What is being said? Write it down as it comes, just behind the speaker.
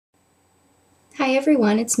Hi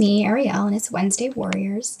everyone, it's me, Arielle, and it's Wednesday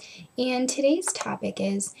Warriors. And today's topic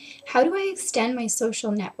is how do I extend my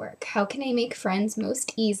social network? How can I make friends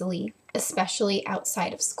most easily, especially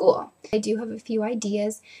outside of school? I do have a few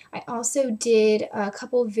ideas. I also did a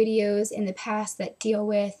couple of videos in the past that deal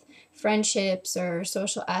with friendships or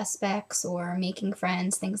social aspects or making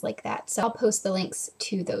friends, things like that. So I'll post the links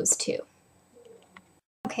to those too.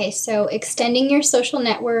 Okay, so extending your social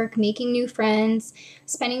network, making new friends,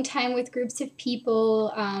 spending time with groups of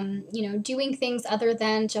people, doing things other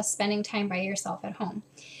than just spending time by yourself at home.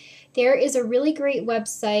 There is a really great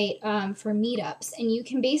website for meetups, and you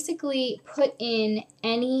can basically put in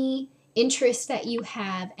any interest that you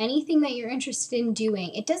have, anything that you're interested in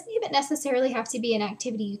doing. It doesn't even necessarily have to be an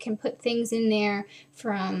activity. You can put things in there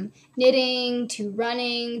from knitting to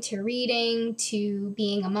running to reading to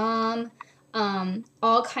being a mom,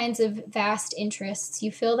 all kinds of vast interests.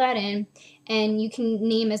 You fill that in, and you can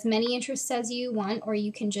name as many interests as you want, or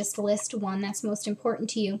you can just list one that's most important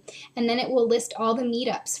to you. And then it will list all the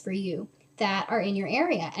meetups for you that are in your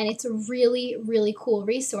area. And it's a really, really cool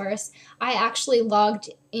resource. I actually logged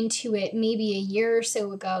into it maybe a year or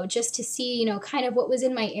so ago just to see, kind of what was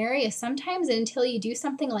in my area. Sometimes until you do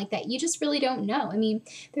something like that, you just really don't know. I mean,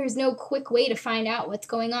 there's no quick way to find out what's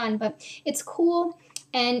going on, but it's cool.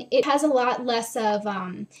 And it has a lot less of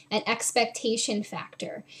an expectation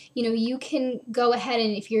factor. You can go ahead,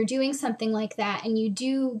 and if you're doing something like that and you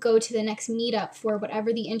do go to the next meetup for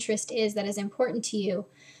whatever the interest is that is important to you,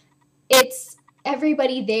 it's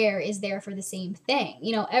everybody there is there for the same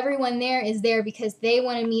thing. Everyone there is there because they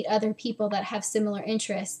want to meet other people that have similar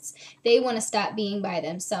interests. They want to stop being by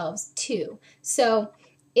themselves too. So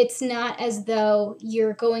it's not as though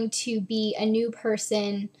you're going to be a new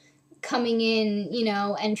person coming in,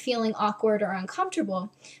 and feeling awkward or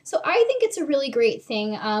uncomfortable. So I think it's a really great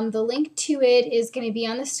thing. The link to it is going to be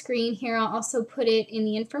on the screen here. I'll also put it in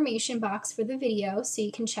the information box for the video so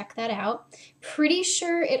you can check that out. Pretty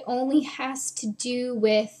sure it only has to do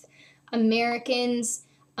with Americans.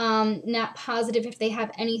 Not positive if they have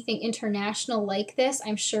anything international like this.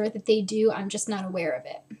 I'm sure that they do. I'm just not aware of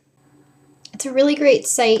it. It's a really great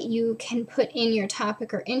site. You can put in your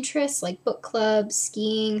topic or interests like book clubs,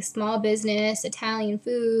 skiing, small business, Italian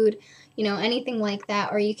food, anything like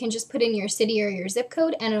that. Or you can just put in your city or your zip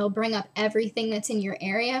code and it'll bring up everything that's in your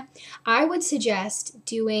area. I would suggest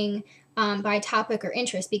doing by topic or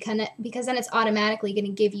interest because then it's automatically going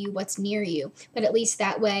to give you what's near you. But at least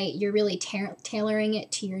that way you're really tailoring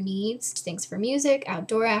it to your needs. Things for music,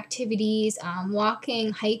 outdoor activities,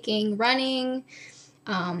 walking, hiking, running,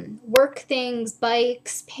 work things,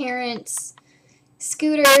 bikes, parents,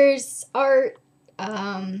 scooters, art,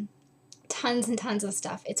 tons and tons of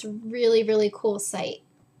stuff. It's a really, really cool site.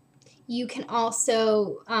 You can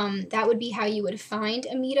also, that would be how you would find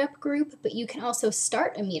a meetup group, but you can also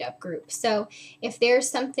start a meetup group. So if there's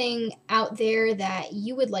something out there that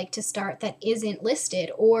you would like to start that isn't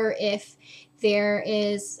listed, or if there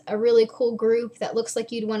is a really cool group that looks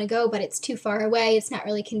like you'd want to go, but it's too far away, it's not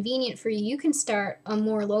really convenient for you, you can start a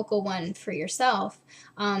more local one for yourself,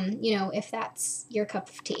 if that's your cup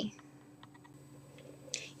of tea.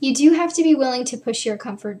 You do have to be willing to push your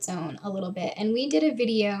comfort zone a little bit. And we did a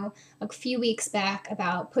video a few weeks back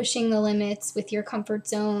about pushing the limits with your comfort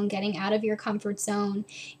zone, getting out of your comfort zone.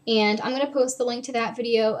 And I'm going to post the link to that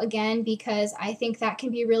video again because I think that can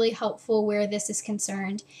be really helpful where this is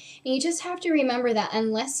concerned. And you just have to remember that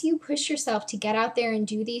unless you push yourself to get out there and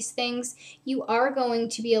do these things, you are going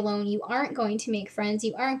to be alone. You aren't going to make friends.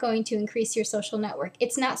 You aren't going to increase your social network.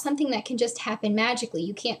 It's not something that can just happen magically.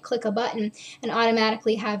 You can't click a button and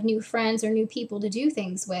automatically have new friends or new people to do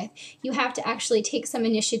things with. You have to actually take some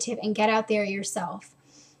initiative and get out there yourself.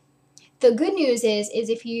 The good news is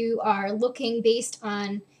if you are looking based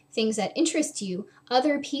on things that interest you,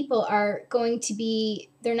 other people are going to be,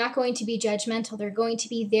 they're not going to be judgmental. They're going to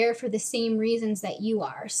be there for the same reasons that you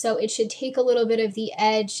are. So it should take a little bit of the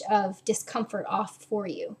edge of discomfort off for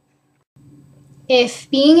you. If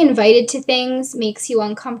being invited to things makes you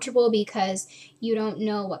uncomfortable because you don't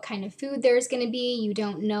know what kind of food there's going to be, you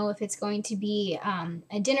don't know if it's going to be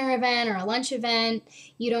a dinner event or a lunch event,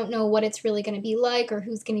 you don't know what it's really going to be like or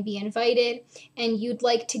who's going to be invited, and you'd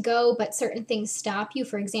like to go but certain things stop you,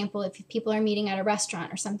 for example, if people are meeting at a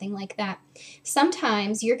restaurant or something like that,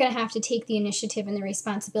 sometimes you're going to have to take the initiative and the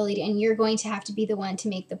responsibility, and you're going to have to be the one to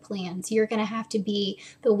make the plans. You're going to have to be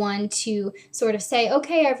the one to sort of say,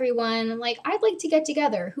 okay, everyone, I'd like to get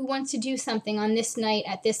together. Who wants to do something on this night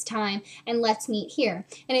at this time, and let's meet here.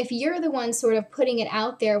 And if you're the one sort of putting it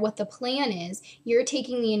out there what the plan is, you're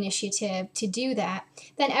taking the initiative to do that,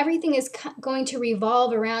 then everything is going to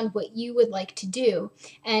revolve around what you would like to do.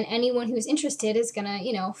 And anyone who's interested is going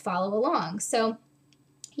to, follow along. So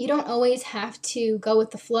you don't always have to go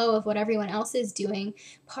with the flow of what everyone else is doing.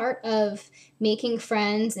 Part of making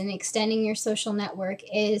friends and extending your social network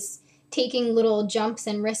is taking little jumps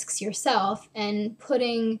and risks yourself and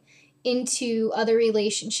putting into other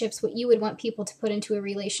relationships what you would want people to put into a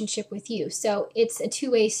relationship with you. So it's a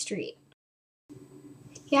two-way street.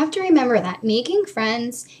 You have to remember that making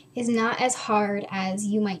friends is not as hard as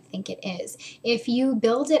you might think it is. If you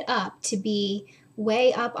build it up to be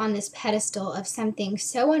way up on this pedestal of something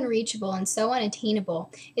so unreachable and so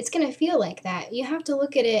unattainable, it's going to feel like that. You have to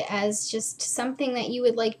look at it as just something that you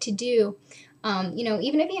would like to do.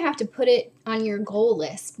 Even if you have to put it on your goal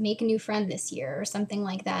list, make a new friend this year or something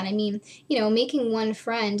like that. I mean, making one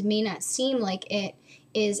friend may not seem like it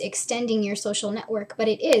is extending your social network, but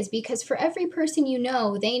it is, because for every person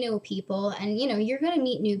they know people, and you're going to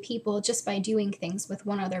meet new people just by doing things with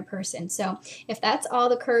one other person. So if that's all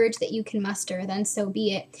the courage that you can muster, then so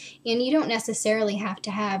be it. And you don't necessarily have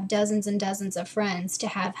to have dozens and dozens of friends to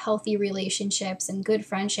have healthy relationships and good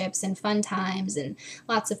friendships and fun times and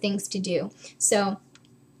lots of things to do. So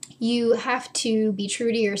you have to be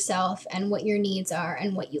true to yourself and what your needs are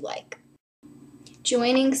and what you like.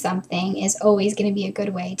 Joining something is always going to be a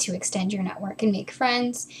good way to extend your network and make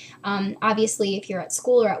friends. Obviously, if you're at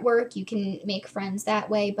school or at work, you can make friends that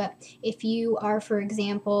way. But if you are, for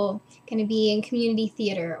example, going to be in community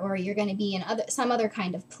theater, or you're going to be in some other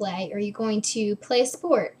kind of play, or you're going to play a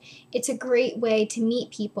sport, it's a great way to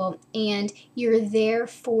meet people, and you're there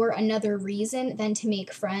for another reason than to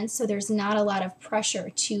make friends. So there's not a lot of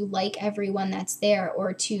pressure to like everyone that's there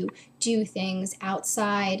or to do things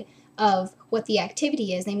outside of what the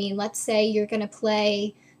activity is. I mean, let's say you're going to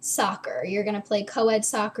play soccer, you're going to play co-ed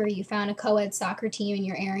soccer, you found a co-ed soccer team in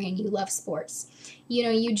your area and you love sports.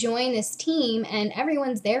 You join this team and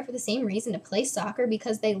everyone's there for the same reason, to play soccer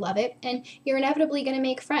because they love it, and you're inevitably going to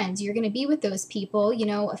make friends. You're going to be with those people,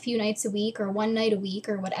 a few nights a week or one night a week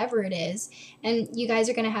or whatever it is, and you guys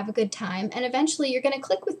are going to have a good time, and eventually you're going to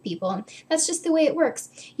click with people, and that's just the way it works.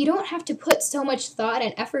 You don't have to put so much thought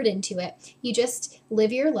and effort into it. You just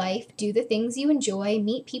live your life, do the things you enjoy,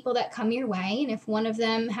 meet people that come your way, and if one of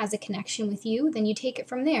them has a connection with you, then you take it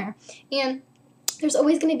from there. And there's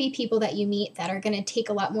always going to be people that you meet that are going to take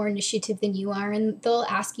a lot more initiative than you are, and they'll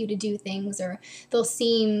ask you to do things, or they'll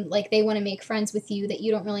seem like they want to make friends with you that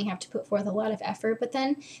you don't really have to put forth a lot of effort. But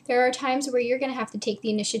then there are times where you're going to have to take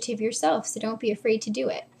the initiative yourself, so don't be afraid to do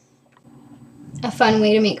it. A fun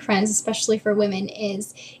way to make friends, especially for women,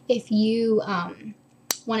 is if you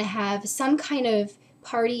want to have some kind of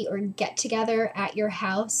party or get together at your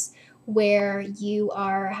house where you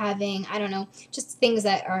are having, I don't know, just things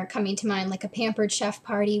that are coming to mind, like a pampered chef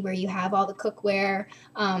party where you have all the cookware,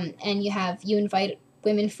 and you invite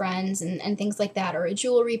women friends and things like that, or a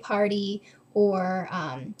jewelry party, or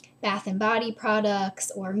bath and body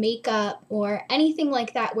products, or makeup, or anything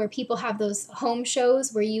like that, where people have those home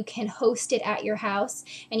shows where you can host it at your house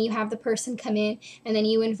and you have the person come in and then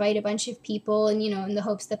you invite a bunch of people, and in the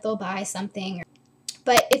hopes that they'll buy something.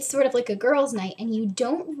 But it's sort of like a girls' night, and you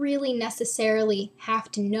don't really necessarily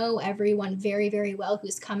have to know everyone very, very well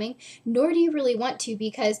who's coming, nor do you really want to,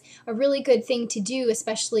 because a really good thing to do,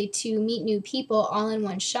 especially to meet new people all in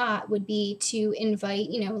one shot, would be to invite,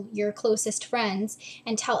 your closest friends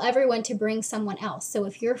and tell everyone to bring someone else. So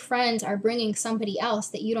if your friends are bringing somebody else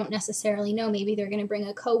that you don't necessarily know, maybe they're going to bring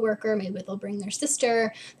a coworker, maybe they'll bring their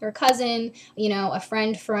sister, their cousin, a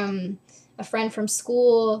friend from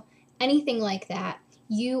school, anything like that,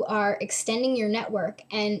 you are extending your network.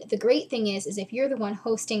 And the great thing is if you're the one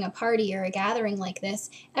hosting a party or a gathering like this,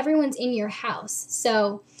 everyone's in your house.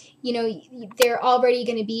 So, they're already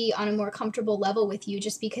going to be on a more comfortable level with you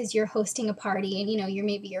just because you're hosting a party, and,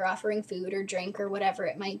 you're offering food or drink or whatever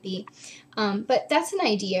it might be. But that's an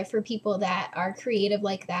idea for people that are creative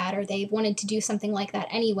like that, or they've wanted to do something like that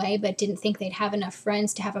anyway, but didn't think they'd have enough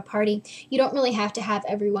friends to have a party. You don't really have to have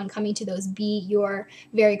everyone coming to those be your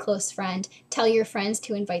very close friend. Tell your friends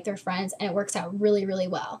to invite their friends, and it works out really, really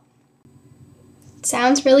well. It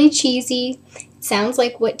sounds really cheesy. It sounds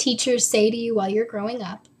like what teachers say to you while you're growing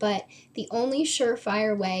up, but the only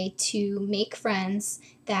surefire way to make friends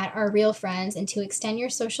that are real friends and to extend your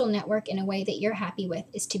social network in a way that you're happy with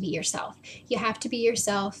is to be yourself. You have to be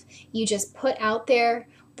yourself. You just put out there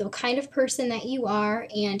the kind of person that you are,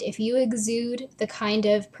 and if you exude the kind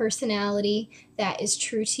of personality that is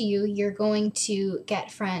true to you, you're going to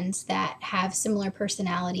get friends that have similar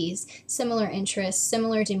personalities, similar interests,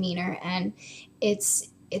 similar demeanor, and it's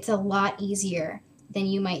a lot easier than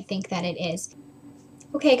you might think that it is.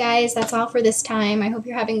 Okay, guys, that's all for this time. I hope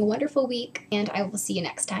you're having a wonderful week, and I will see you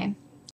next time.